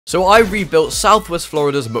So I rebuilt Southwest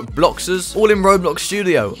Florida's MCBLOXXERS, all in Roblox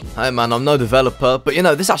Studio. Hey man, I'm no developer, but you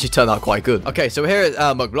know, this actually turned out quite good. Okay, so here at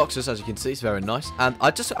MCBLOXXERS, as you can see, it's very nice. And I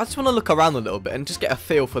just want to look around a little bit and just get a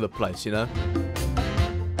feel for the place, you know?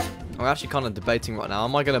 I'm actually kind of debating right now.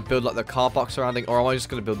 Am I going to build like the car park surrounding, or am I just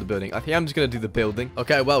going to build the building? I think I'm just going to do the building.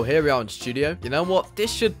 Okay, well, here we are in studio. You know what?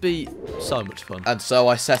 This should be so much fun. And so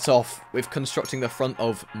I set off with constructing the front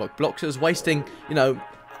of MCBLOXXERS, wasting, you know,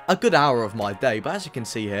 a good hour of my day. But as you can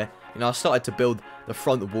see here, you know, I started to build the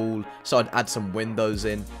front wall, so I'd add some windows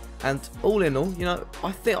in, and all in all, you know,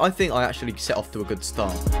 I think I actually set off to a good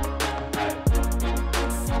start.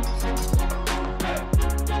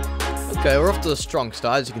 Okay, we're off to a strong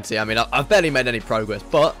start. As you can see, I mean, I've barely made any progress,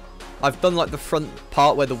 but I've done like the front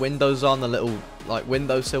part where the windows are and the little like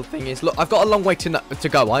windowsill thing is. Look, I've got a long way to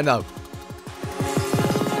go. I know.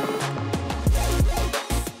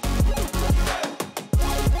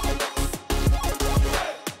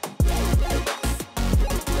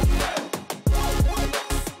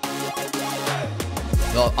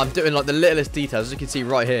 I'm doing like the littlest details, as you can see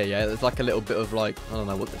right here. Yeah, there's like a little bit of like, I don't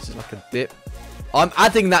know what this is, like a dip. I'm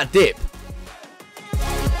adding that dip.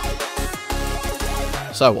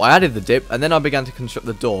 So I added the dip, and then I began to construct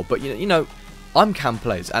the door. But you know, I'm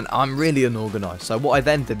KamPlays, and I'm really unorganized. So what I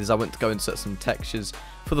then did is I went to go insert some textures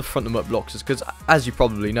for the front of MCBLOXXERS, because as you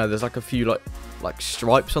probably know, there's like a few like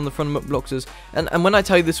stripes on the front of MCBLOXXERS, and when I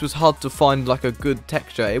tell you this was hard to find like a good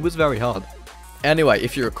texture, it was very hard. Anyway,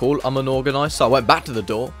 if you recall, I'm unorganized, so I went back to the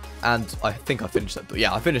door, and I think I finished that door.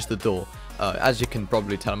 Yeah, I finished the door. As you can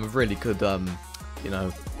probably tell, I'm a really good, you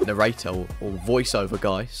know, narrator or voiceover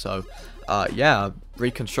guy. So, yeah, I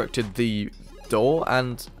reconstructed the door,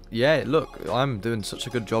 and yeah, look, I'm doing such a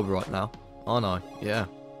good job right now, aren't I? Yeah.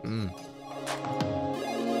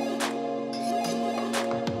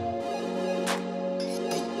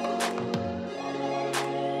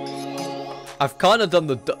 I've kind of done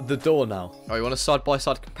the door now. Oh, you want a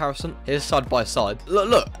side-by-side comparison? Here's side-by-side.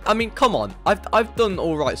 Look. I mean, come on. I've done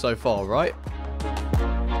all right so far, right?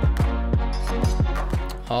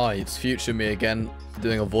 Hi, it's future me again,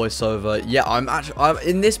 doing a voiceover. Yeah, I'm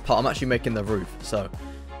in this part. I'm actually making the roof. So,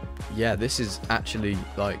 yeah, this is actually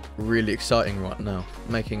like really exciting right now.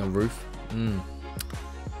 Making a roof.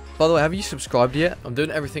 By the way, have you subscribed yet? I'm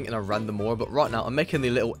doing everything in a random order, but right now I'm making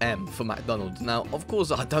the little M for McDonald's. Now, of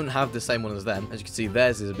course, I don't have the same one as them. As you can see,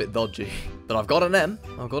 theirs is a bit dodgy. But I've got an M.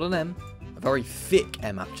 I've got an M. A very thick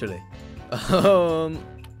M, actually.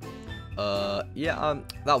 Yeah,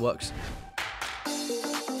 that works.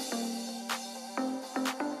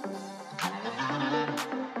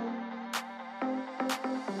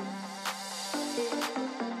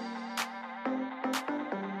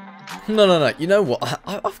 No. You know what?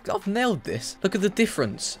 I've nailed this. Look at the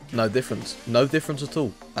difference. No difference. No difference at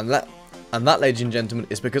all. And that, ladies and gentlemen,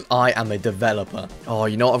 is because I am a developer. Oh,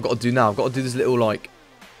 you know what I've got to do now? I've got to do this little, like,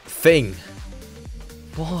 thing.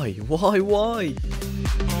 Why?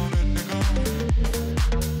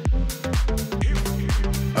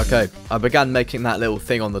 Okay, I began making that little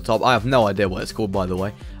thing on the top. I have no idea what it's called, by the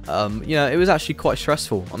way. You know, it was actually quite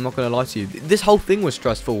stressful. I'm not going to lie to you. This whole thing was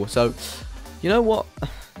stressful. So, you know what?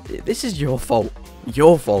 This is your fault.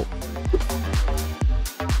 Your fault.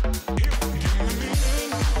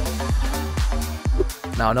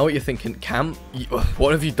 Now, I know what you're thinking. Cam,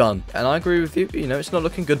 what have you done? And I agree with you. You know, it's not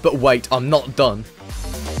looking good. But wait, I'm not done.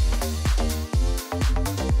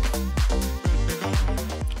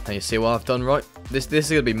 And you see what I've done, right? This is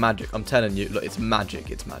going to be magic. I'm telling you. Look, it's magic.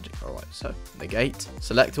 It's magic. All right, so negate.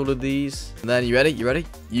 Select all of these. And then, you ready? You ready?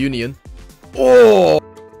 Union. Oh!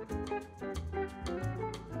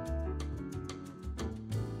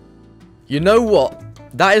 You know what?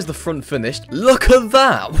 That is the front finished. Look at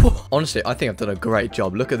that. Honestly, I think I've done a great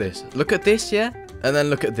job. Look at this. Look at this, yeah? And then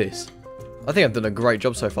look at this. I think I've done a great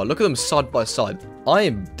job so far. Look at them side by side. I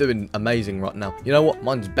am doing amazing right now. You know what?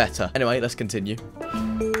 Mine's better. Anyway, let's continue.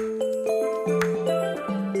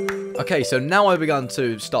 Okay, so now I began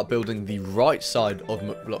to start building the right side of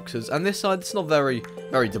MCBLOXXERS, and this side, it's not very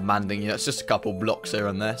demanding, you know, it's just a couple blocks here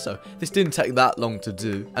and there, so this didn't take that long to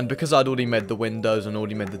do, and because I'd already made the windows and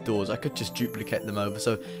already made the doors, I could just duplicate them over,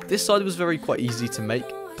 so this side was quite easy to make,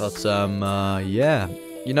 but, yeah,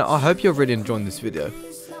 you know, I hope you're really enjoying this video,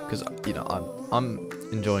 because, you know, I'm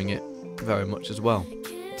enjoying it very much as well.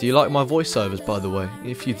 Do you like my voiceovers, by the way?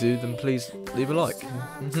 If you do, then please leave a like.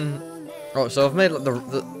 Right, so I've made like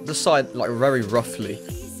the side like very roughly.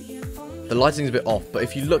 The lighting's a bit off, but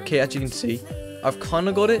if you look here, as you can see, I've kind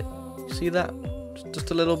of got it. See that?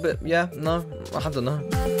 Just a little bit. Yeah? No? I don't know.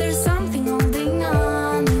 There's something holding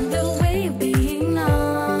on, the way of being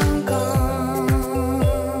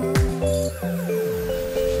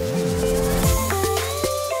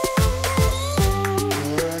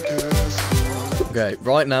Okay,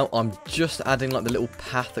 right now I'm just adding like the little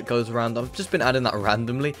path that goes around. I've just been adding that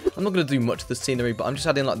randomly. I'm not going to do much of the scenery, but I'm just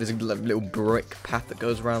adding like this little brick path that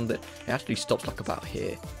goes around it. It actually stops like about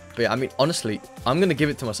here. But yeah, I mean, honestly, I'm going to give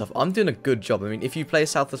it to myself. I'm doing a good job. I mean, if you play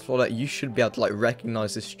Southwest Florida, you should be able to like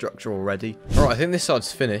recognize this structure already. Alright, I think this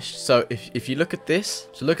side's finished. So if you look at this,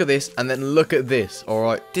 so look at this, and then look at this.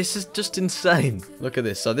 Alright, this is just insane. Look at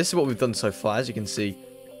this. So this is what we've done so far. As you can see,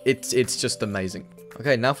 it's just amazing.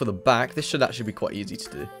 Okay, now for the back, this should actually be quite easy to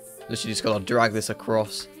do. Literally just gotta drag this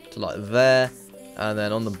across to like there, and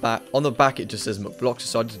then on the back it just says MCBLOXXERS,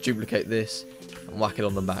 so I just duplicate this and whack it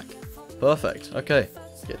on the back. Perfect. Okay,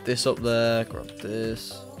 get this up there, grab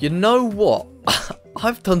this. You know what?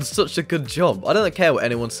 I've done such a good job. I don't care what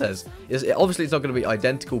anyone says. Obviously it's not going to be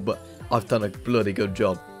identical, but I've done a bloody good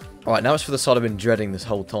job. Alright, now it's for the side I've been dreading this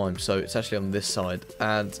whole time. So it's actually on this side.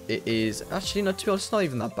 And it is actually, no, to be honest, it's not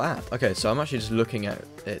even that bad. Okay, so I'm actually just looking at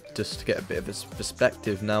it just to get a bit of a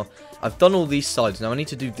perspective now. I've done all these sides. Now I need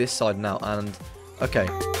to do this side now. And, okay.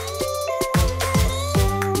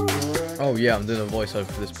 Oh, yeah, I'm doing a voiceover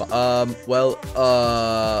for this. But,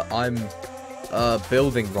 I'm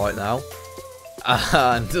building right now.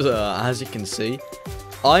 And as you can see,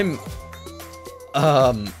 I'm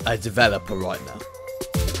a developer right now.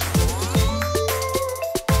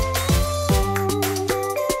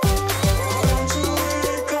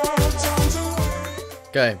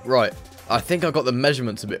 Okay, right. I think I got the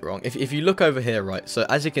measurements a bit wrong. If you look over here, right, so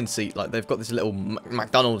as you can see, like, they've got this little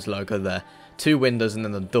McDonald's logo there. 2 windows and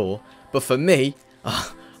then the door. But for me,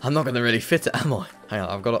 I'm not going to really fit it, am I? Hang on,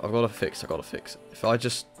 I've got to fix. If I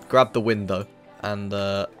just grab the window and,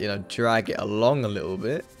 you know, drag it along a little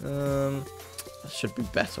bit, that should be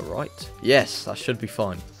better, right? Yes, that should be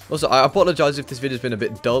fine. Also, I apologise if this video's been a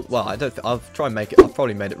bit dull. Well, I don't think I'll try and make it. I've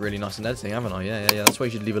probably made it really nice in editing, haven't I? Yeah. That's why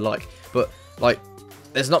you should leave a like. But, like,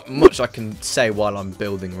 there's not much I can say while I'm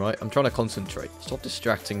building, right? I'm trying to concentrate. Stop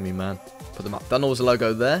distracting me, man. Put the McDonald's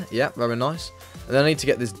logo there. Yeah, very nice. And then I need to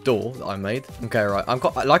get this door that I made. Okay, right.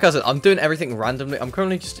 Like I said, I'm doing everything randomly. I'm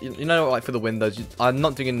currently just, you know, like for the windows, I'm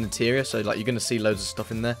not doing an interior, so like you're gonna see loads of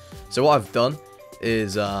stuff in there. So what I've done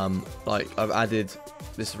is, like I've added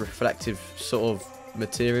this reflective sort of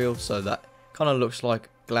material, so that kind of looks like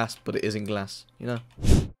glass, but it isn't glass, you know.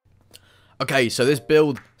 Okay, so this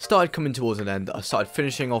build started coming towards an end. I started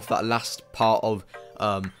finishing off that last part of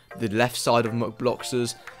the left side of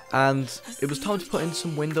MCBLOXXERS, and it was time to put in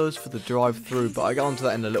some windows for the drive-through, but I got onto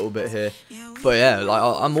that in a little bit here. But yeah, like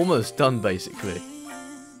I'm almost done basically.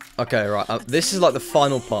 Okay, right, this is like the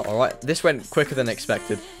final part, alright? This went quicker than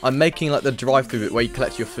expected. I'm making like the drive-through bit where you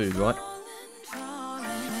collect your food, right?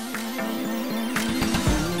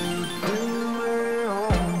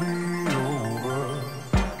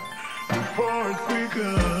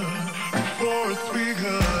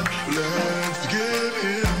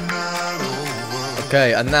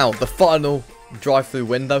 Okay, and now the final drive-through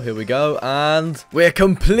window. Here we go, and we're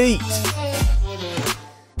complete.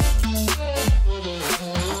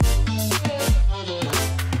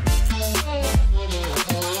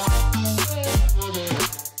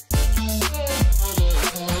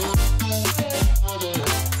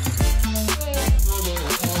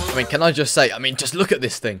 I mean, can I just say, just look at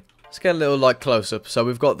this thing. Let's get a little like close up. So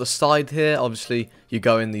we've got the side here. Obviously, you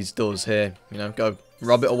go in these doors here, you know, go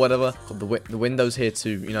rub it or whatever. Got the windows here to,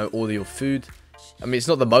 you know, order your food. I mean, it's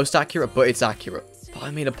not the most accurate, but it's accurate. But I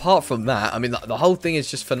mean, apart from that, I mean, the whole thing is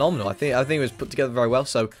just phenomenal. I think it was put together very well.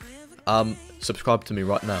 So, subscribe to me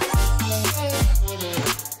right now.